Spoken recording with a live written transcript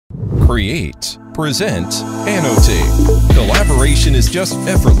create, present, annotate. Collaboration is just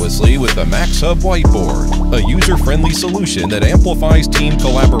effortlessly with the MAXHUB Whiteboard, a user-friendly solution that amplifies team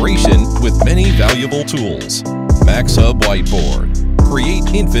collaboration with many valuable tools. MAXHUB Whiteboard.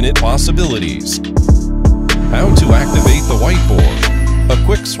 Create infinite possibilities. How to activate the whiteboard. A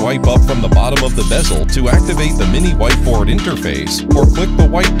quick swipe up from the bottom of the bezel to activate the Mini-Whiteboard interface, or click the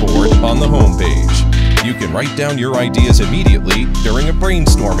whiteboard on the home page. You can write down your ideas immediately during a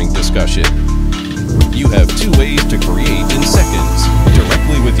brainstorming discussion. You have 2 ways to create in seconds,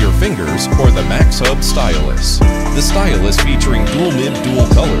 directly with your fingers or the MAXHUB stylus. The stylus, featuring dual nib dual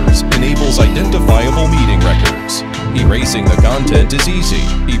colors, enables identifiable meeting records. Erasing the content is easy.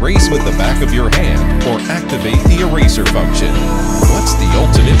 Erase with the back of your hand or activate the eraser function. What's the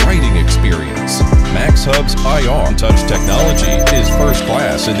ultimate writing experience? MAXHUB's IR touch technology is first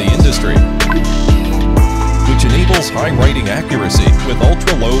class in the industry, which enables high writing accuracy with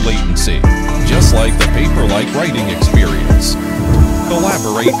ultra-low latency, just like the paper-like writing experience.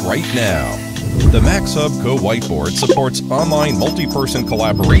 Collaborate right now. The MAXHUB Co Whiteboard supports online multi-person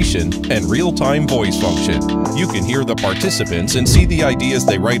collaboration and real-time voice function. You can hear the participants and see the ideas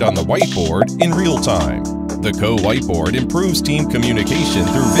they write on the whiteboard in real time. The Co Whiteboard improves team communication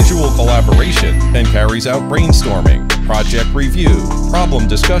through visual collaboration and carries out brainstorming, project review, problem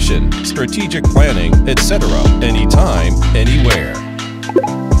discussion, strategic planning, etc. anytime, anywhere.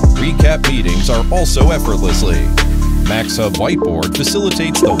 Recap meetings are also effortlessly. MAXHUB Whiteboard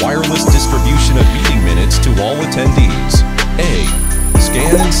facilitates the wireless distribution of meeting minutes to all attendees. A.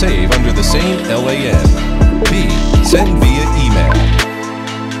 Scan and save under the same LAN. B. Send via email.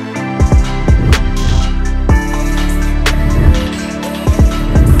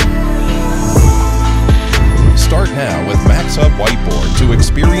 Start now with MAXHUB Whiteboard to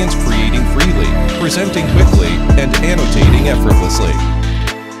experience creating freely, presenting quickly, and annotating effortlessly.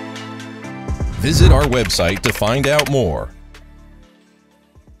 Visit our website to find out more.